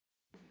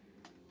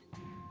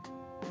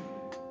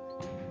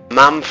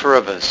Man for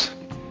Others.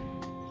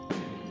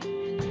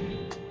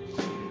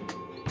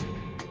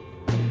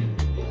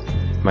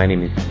 My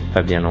name is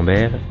Fabien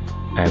Lambert.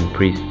 I'm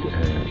priest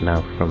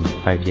now from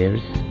 5 years,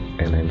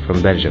 and I'm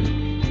from Belgium.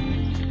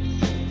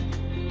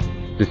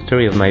 The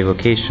story of my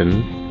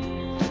vocation,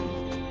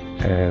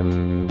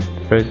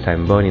 first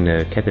I'm born in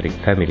a Catholic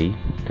family.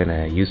 Then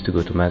I used to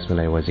go to Mass when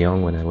I was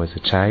young, when I was a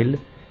child.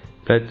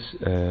 But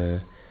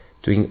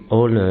during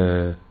all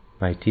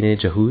my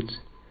teenagerhood,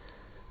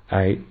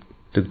 I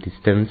took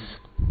distance.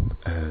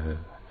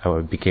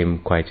 I became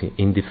quite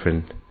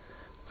indifferent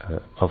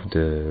of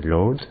the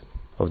Lord,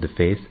 of the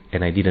faith,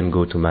 and I didn't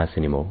go to Mass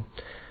anymore.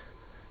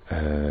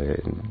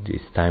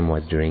 This time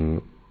was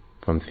during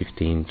from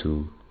 15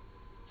 to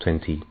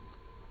 20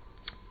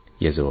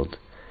 years old.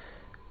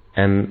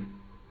 And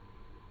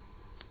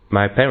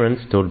my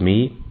parents told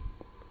me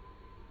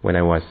when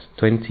I was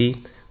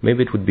 20,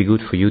 maybe it would be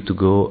good for you to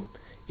go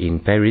in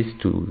Paris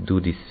to do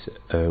this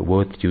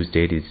World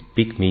Tuesday, this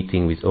big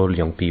meeting with all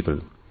young people.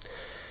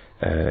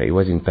 It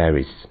was in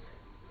Paris.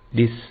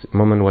 This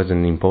moment was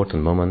an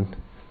important moment,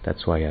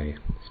 that's why I'm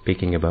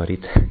speaking about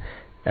it.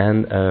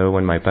 And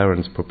when my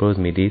parents proposed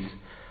me this,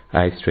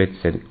 I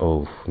straight said,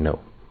 oh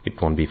no,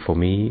 it won't be for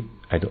me.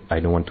 I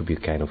don't want to be a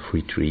kind of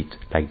retreat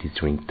like this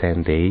during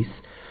 10 days.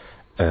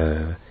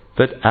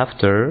 But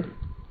after,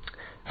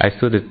 I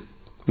saw that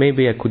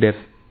maybe I could have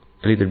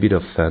a little bit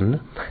of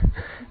fun.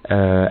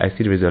 I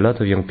see there is a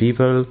lot of young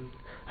people.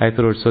 I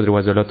thought also there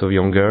was a lot of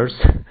young girls.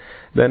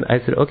 Then I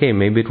said, okay,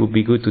 maybe it would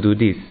be good to do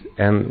this.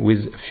 And with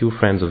a few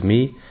friends of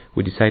me,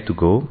 we decided to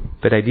go.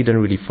 But I didn't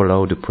really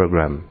follow the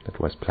program that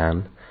was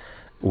planned.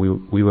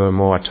 We were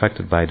more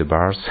attracted by the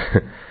bars.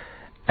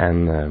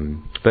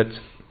 And but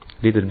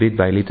little bit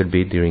by little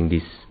bit during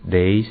these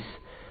days,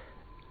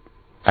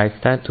 I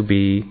start to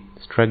be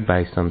struck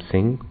by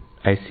something.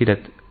 I see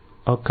that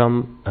how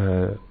come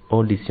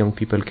all these young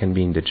people can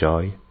be in the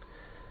joy,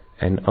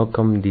 and how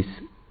come this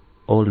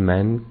old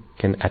man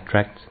can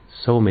attract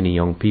so many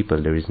young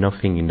people. There is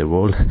nothing in the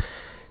world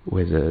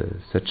with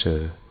such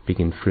a big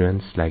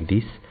influence like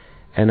this.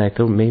 And I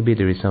thought maybe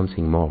there is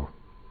something more,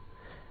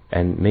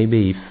 and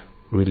maybe if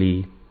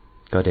really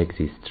God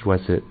exists. It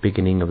was the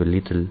beginning of a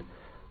little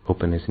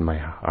openness in my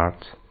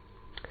heart.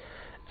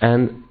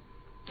 And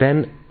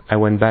then I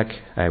went back.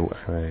 I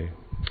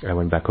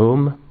went back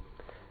home,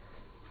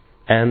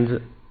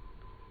 and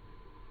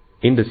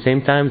in the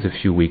same time, a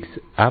few weeks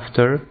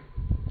after,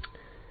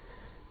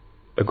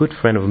 a good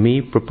friend of me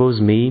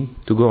proposed me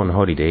to go on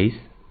holidays.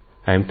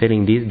 I am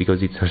telling this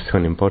because it's also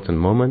an important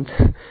moment.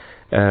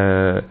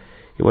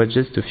 It was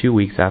just a few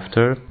weeks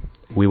after.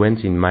 We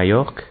went in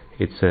Majorque.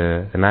 It's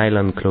an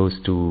island close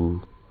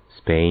to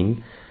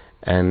Spain,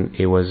 and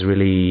it was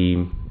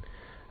really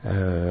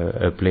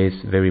a place,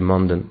 very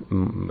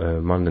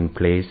modern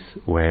place,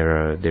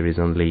 where there is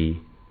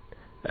only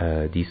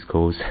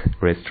discos,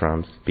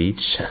 restaurants,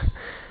 beach.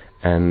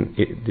 And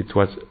it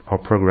was, our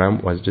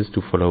program was just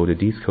to follow the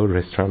disco,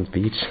 restaurant,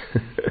 beach.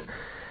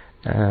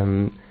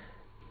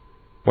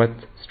 What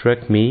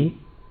struck me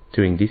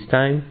during this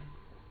time,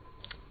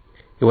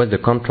 it was the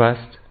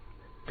contrast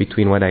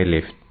between what I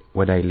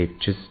lived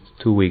just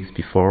 2 weeks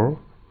before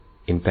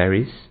in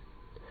Paris,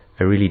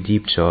 a really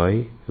deep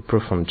joy, a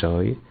profound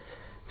joy,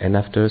 and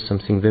after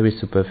something very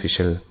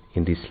superficial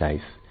in this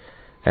life.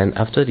 And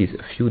after these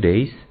few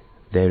days,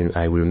 then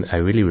I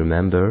really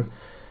remember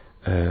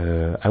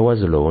I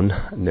was alone.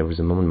 There was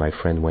a moment my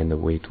friend went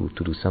away to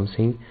do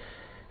something,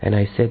 and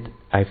I said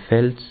I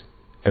felt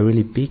a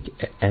really big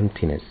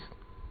emptiness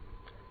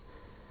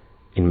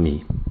in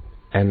me.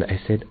 And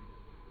I said,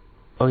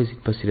 how is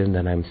it possible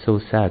that I'm so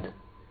sad?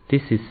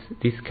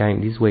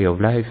 This way of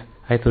life,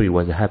 I thought it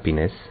was a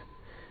happiness,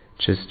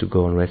 just to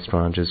go on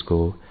restaurant, just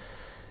go.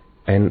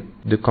 And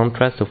the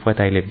contrast of what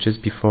I lived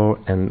just before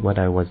and what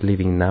I was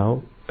living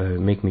now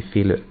make me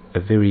feel a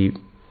very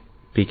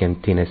big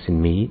emptiness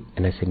in me.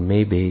 And I said,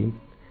 maybe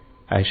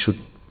I should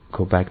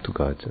go back to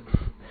God.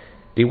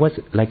 It was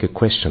like a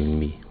question in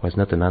me. It was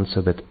not an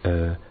answer, but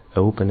an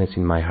openness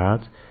in my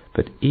heart.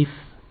 But if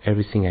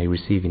everything I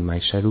received in my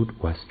childhood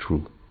was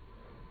true,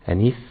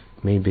 and if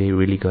maybe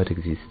really God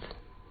exists,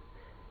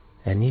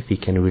 and if He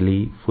can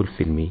really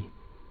fulfill me,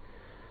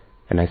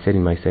 and I said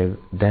in myself,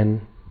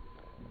 then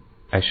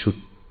I should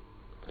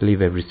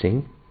leave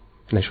everything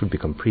and I should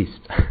become priest.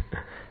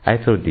 I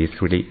thought this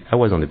really. I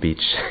was on the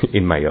beach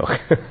in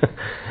Majorque,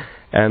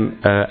 and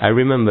I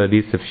remember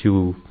this a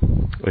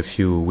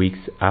few weeks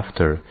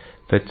after.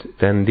 But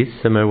then this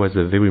summer was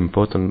a very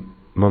important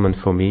moment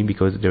for me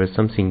because there was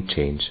something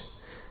changed.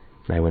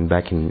 I went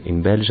back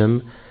in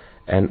Belgium,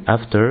 and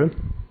after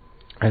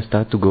I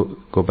started to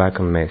go back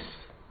on Mass.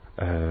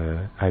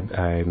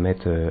 I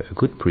met a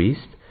good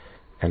priest,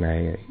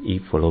 and he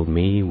followed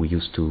me. We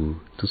used to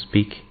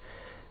speak,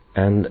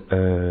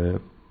 and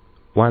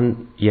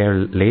 1 year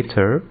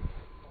later,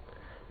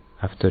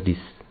 after this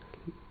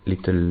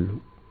little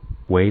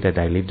way that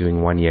I lived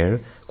during 1 year,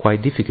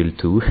 quite difficult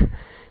too,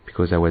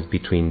 because I was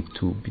between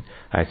two.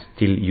 I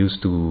still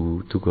used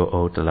to go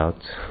out a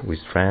lot with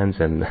friends,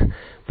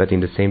 but in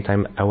the same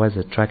time I was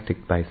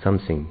attracted by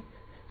something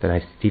that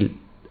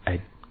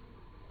I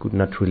could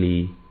not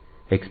really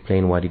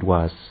explain what it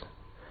was,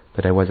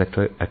 but I was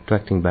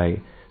attracted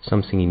by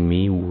something in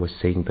me who was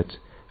saying, "But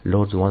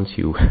Lord wants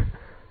you."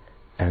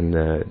 And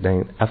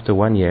then after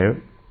 1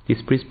 year,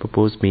 this priest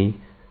proposed me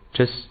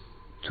just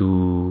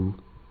to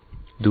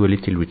do a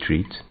little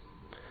retreat.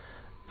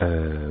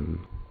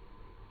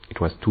 It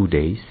was 2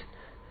 days.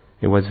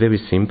 It was very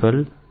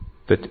simple,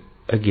 but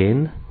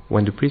again,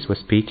 when the priest was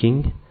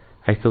speaking,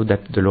 I thought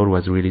that the Lord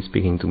was really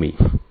speaking to me.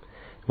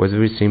 It was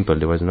very simple,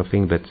 there was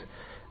nothing, but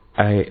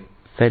I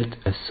felt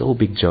a so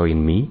big joy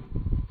in me,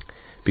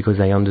 because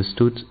I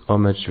understood how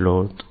much the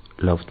Lord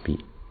loved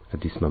me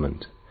at this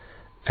moment,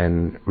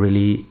 and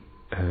really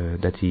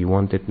that He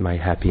wanted my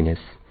happiness.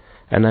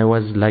 And I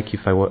was like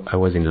if I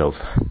was in love.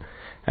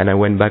 And I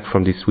went back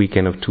from this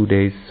weekend of 2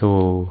 days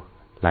so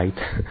light,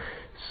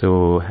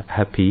 so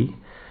happy,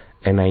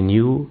 and I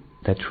knew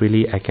that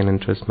really I can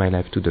entrust my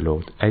life to the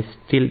Lord. I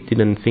still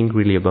didn't think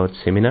really about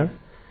seminar,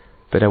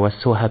 but I was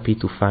so happy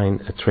to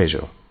find a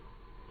treasure,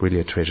 really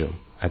a treasure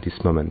at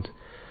this moment.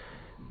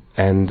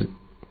 And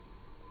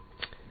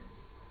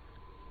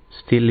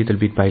still little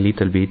bit by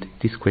little bit,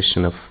 this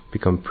question of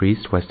become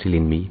priest was still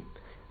in me.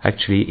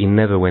 Actually, it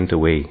never went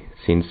away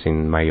since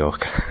in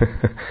Mallorca.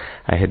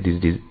 I had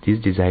this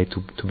desire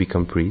to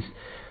become priest.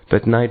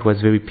 But now it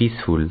was very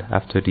peaceful.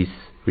 After this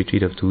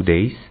retreat of 2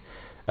 days,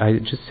 I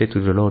just said to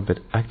the Lord, but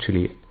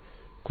actually,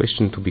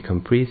 question to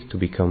become priest,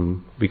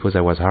 because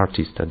I was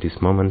artist at this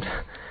moment,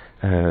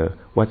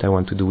 what I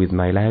want to do with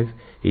my life,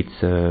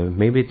 it's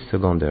maybe it's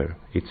secondaire,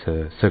 it's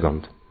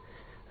second.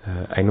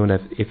 I know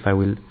that if I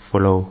will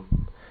follow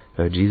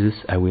Jesus,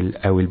 I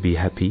will be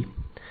happy.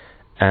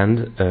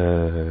 And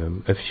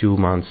a few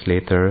months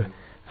later,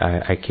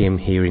 I came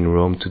here in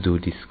Rome to do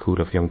this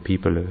school of young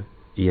people,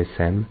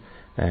 ESM.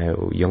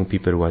 Young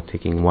people who are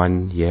taking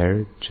 1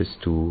 year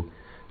just to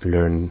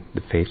learn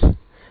the faith.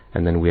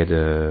 And then we had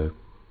a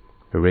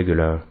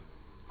regular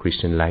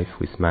Christian life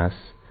with Mass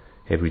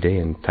every day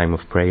and time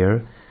of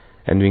prayer.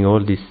 And during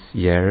all this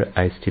year,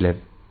 I still have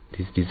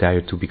this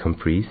desire to become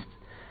priest.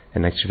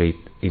 And actually,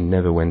 it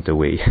never went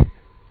away.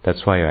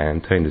 That's why I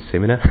entered in the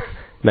seminar.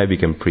 And I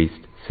became priest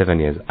 7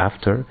 years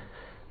after.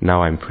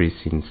 Now I'm priest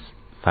since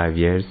 5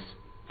 years.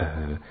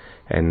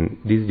 And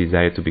this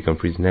desire to become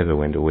priest never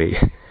went away.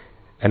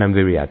 And I'm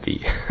very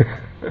happy.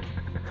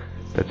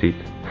 That's it.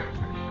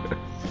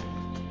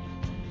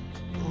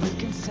 We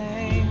can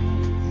sing